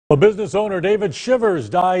Well, business owner David Shivers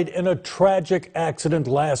died in a tragic accident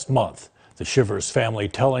last month. The Shivers family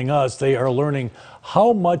telling us they are learning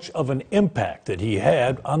how much of an impact that he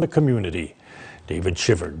had on the community. David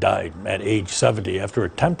Shivers died at age 70 after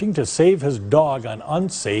attempting to save his dog on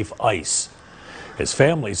unsafe ice. His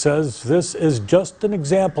family says this is just an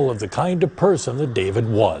example of the kind of person that David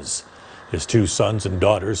was. His two sons and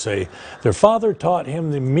daughters say their father taught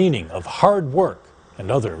him the meaning of hard work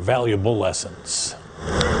and other valuable lessons.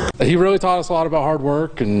 He really taught us a lot about hard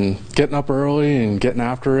work and getting up early and getting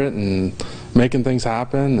after it and making things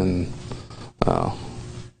happen, and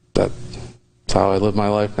that's how I live my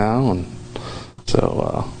life now. And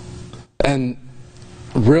so, and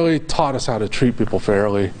really taught us how to treat people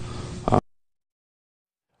fairly.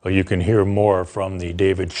 Well, you can hear more from the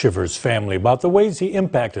David Shivers family about the ways he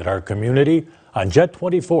impacted our community on Jet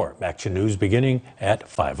 24 Action News beginning at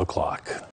 5 o'clock.